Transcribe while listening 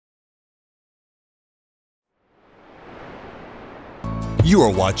You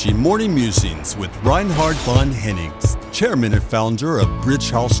are watching Morning Musings with Reinhard von Hennings, chairman and founder of Bridge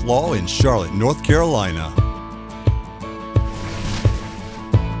House Law in Charlotte, North Carolina.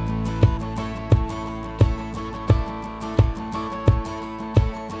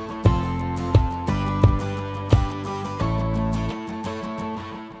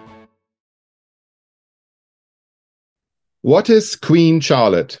 What is Queen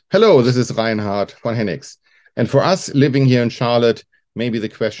Charlotte? Hello, this is Reinhard von Hennings. And for us living here in Charlotte, maybe the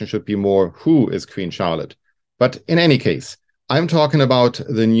question should be more, who is Queen Charlotte? But in any case, I'm talking about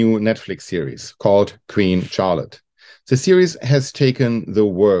the new Netflix series called Queen Charlotte. The series has taken the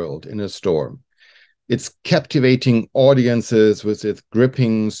world in a storm. It's captivating audiences with its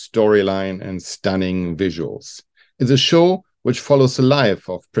gripping storyline and stunning visuals. It's a show which follows the life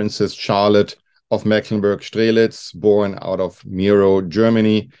of Princess Charlotte of Mecklenburg-Strelitz, born out of Mirow,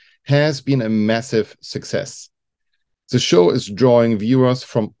 Germany, has been a massive success. The show is drawing viewers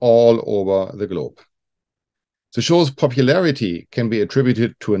from all over the globe. The show's popularity can be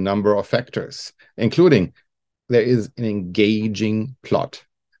attributed to a number of factors, including there is an engaging plot,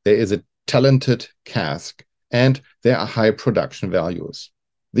 there is a talented cast, and there are high production values.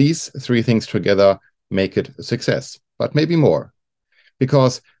 These three things together make it a success, but maybe more.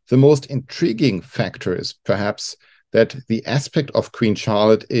 Because the most intriguing factor is perhaps that the aspect of Queen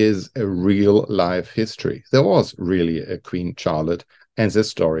Charlotte is a real life history. There was really a Queen Charlotte, and the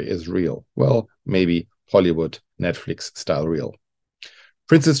story is real. Well, maybe Hollywood, Netflix style real.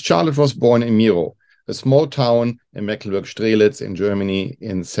 Princess Charlotte was born in Mirow, a small town in Mecklenburg-Strelitz in Germany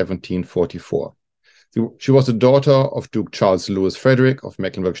in 1744. She was the daughter of Duke Charles Louis Frederick of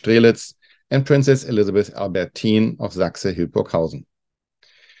Mecklenburg-Strelitz and Princess Elizabeth Albertine of Saxe-Hildburghausen.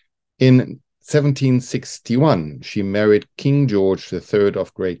 In 1761, she married King George III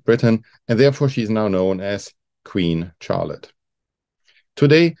of Great Britain, and therefore she is now known as Queen Charlotte.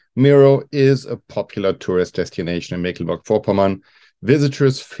 Today, Mirow is a popular tourist destination in Mecklenburg-Vorpommern,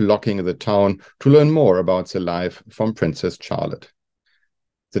 visitors flocking the town to learn more about the life from Princess Charlotte.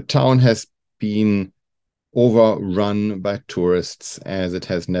 The town has been overrun by tourists as it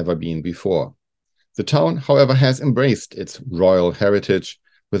has never been before. The town, however, has embraced its royal heritage,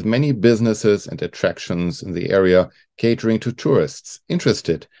 with many businesses and attractions in the area catering to tourists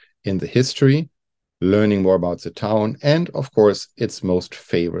interested in the history, learning more about the town, and, of course, its most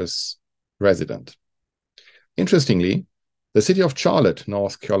famous resident. Interestingly, the city of Charlotte,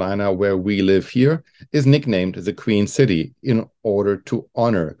 North Carolina, where we live here, is nicknamed the Queen City in order to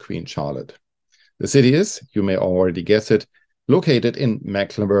honor Queen Charlotte. The city is, you may already guess it, located in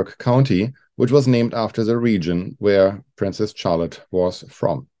Mecklenburg County, which was named after the region where Princess Charlotte was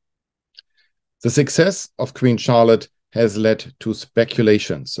from. The success of Queen Charlotte has led to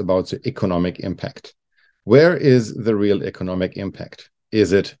speculations about the economic impact. Where is the real economic impact?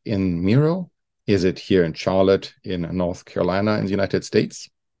 Is it in Mirow? Is it here in Charlotte, in North Carolina, in the United States?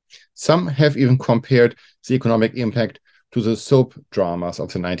 Some have even compared the economic impact to the soap dramas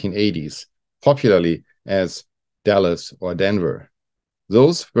of the 1980s, popularly as Dallas or Denver.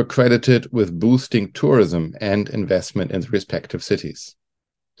 Those were credited with boosting tourism and investment in the respective cities.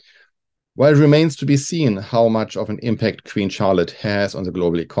 While it remains to be seen how much of an impact Queen Charlotte has on the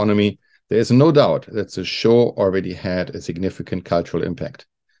global economy, there is no doubt that the show already had a significant cultural impact.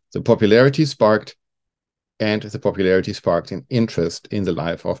 The popularity sparked an interest in the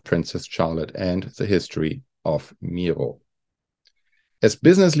life of Princess Charlotte and the history of Mirow. As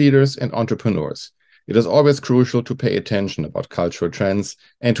business leaders and entrepreneurs, it is always crucial to pay attention about cultural trends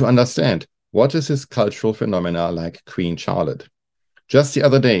and to understand what is this cultural phenomena like Queen Charlotte. Just the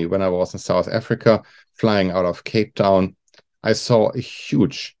other day, when I was in South Africa, flying out of Cape Town, I saw a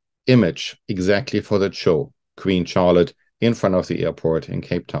huge image exactly for that show, Queen Charlotte, in front of the airport in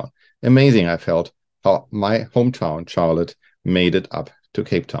Cape Town. Amazing, I felt, how my hometown, Charlotte, made it up to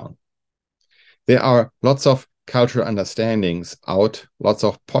Cape Town. There are lots of cultural understandings out, lots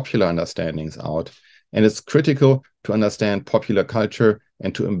of popular understandings out, and it's critical to understand popular culture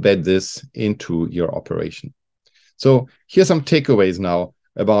and to embed this into your operation. So here's some takeaways now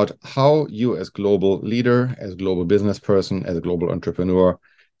about how you as global leader, as global business person, as a global entrepreneur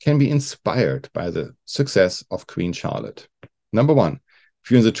can be inspired by the success of Queen Charlotte. Number one,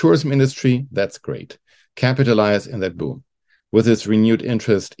 if you're in the tourism industry, that's great. Capitalize in that boom. With its renewed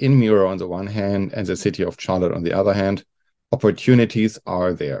interest in Mirow on the one hand and the city of Charlotte on the other hand, opportunities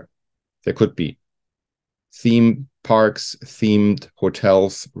are there. There could be theme parks, themed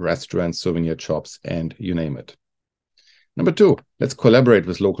hotels, restaurants, souvenir shops, and you name it. Number two, let's collaborate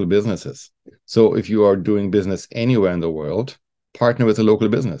with local businesses. So if you are doing business anywhere in the world, Partner with a local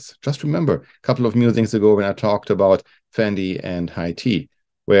business. Just remember a couple of musings ago when I talked about Fendi and high tea,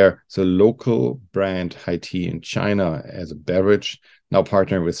 where the local brand high tea in China as a beverage now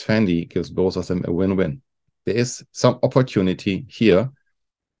partnering with Fendi gives both of them a win-win. There is some opportunity here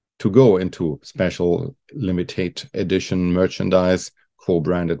to go into special limited edition merchandise,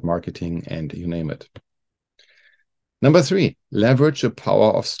 co-branded marketing, and you name it. Number 3, leverage the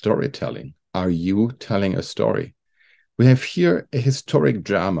power of storytelling. Are you telling a story? We have here a historic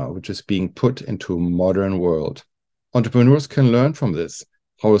drama which is being put into a modern world. Entrepreneurs can learn from this,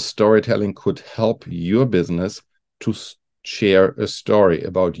 how storytelling could help your business to share a story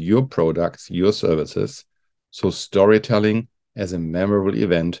about your products, your services. So storytelling as a memorable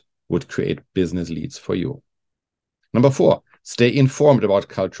event would create business leads for you. Number 4, stay informed about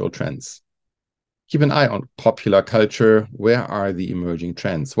cultural trends. Keep an eye on popular culture. Where are the emerging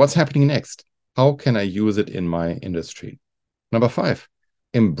trends? What's happening next? How can I use it in my industry? Number 5,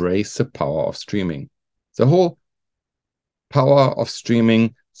 embrace the power of streaming. The whole power of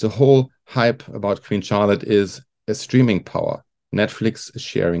streaming, the whole hype about Queen Charlotte is a streaming power. Netflix is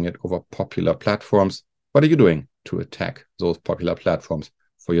sharing it over popular platforms. What are you doing to attack those popular platforms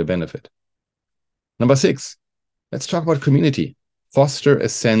for your benefit? Number 6, let's talk about community. Foster a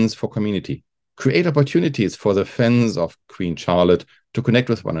sense for community. Create opportunities for the fans of Queen Charlotte to connect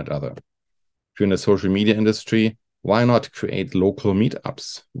with one another. If you're in the social media industry, why not create local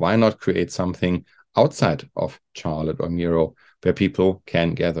meetups? Why not create something outside of Charlotte or Mirow where people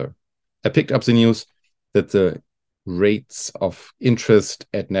can gather? I picked up the news that the rates of interest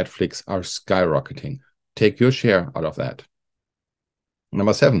at Netflix are skyrocketing. Take your share out of that.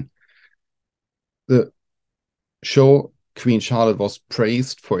 Number 7, the show Queen Charlotte was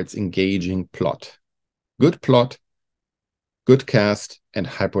praised for its engaging plot. Good plot, good cast, and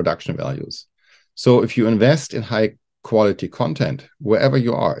high production values. So if you invest in high quality content, wherever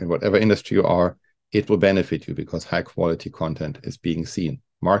you are, in whatever industry you are, it will benefit you because high quality content is being seen.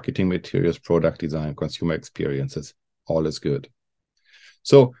 Marketing materials, product design, consumer experiences, all is good.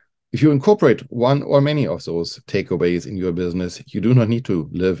 So if you incorporate one or many of those takeaways in your business, you do not need to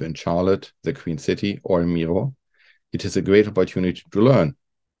live in Charlotte, the Queen City, or in Mirow. It is a great opportunity to learn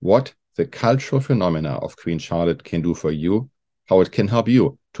what the cultural phenomena of Queen Charlotte can do for you, how it can help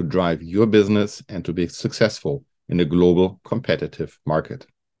you to drive your business and to be successful in a global competitive market.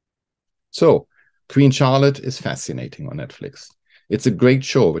 So, Queen Charlotte is fascinating on Netflix. It's a great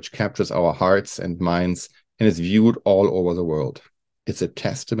show which captures our hearts and minds and is viewed all over the world. It's a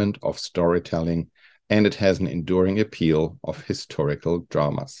testament of storytelling, and it has an enduring appeal of historical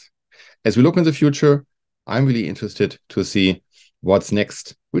dramas. As we look in the future, I'm really interested to see what's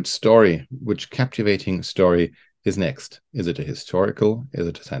next. Which story, which captivating story is next? Is it a historical? Is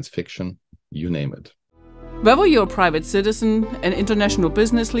it a science fiction? You name it. Whether you're a private citizen, an international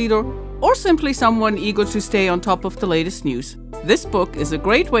business leader, or simply someone eager to stay on top of the latest news, this book is a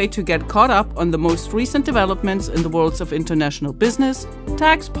great way to get caught up on the most recent developments in the worlds of international business,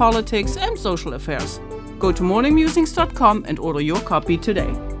 tax, politics, and social affairs. Go to morningmusings.com and order your copy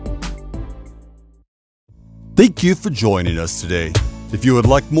today. Thank you for joining us today. If you would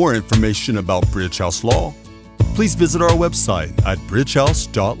like more information about British House Law, please visit our website at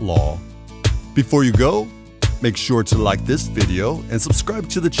bridgehouse.law. Before you go, make sure to like this video and subscribe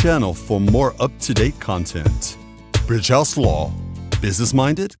to the channel for more up-to-date content. Bridge House Law,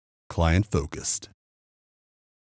 business-minded, client-focused.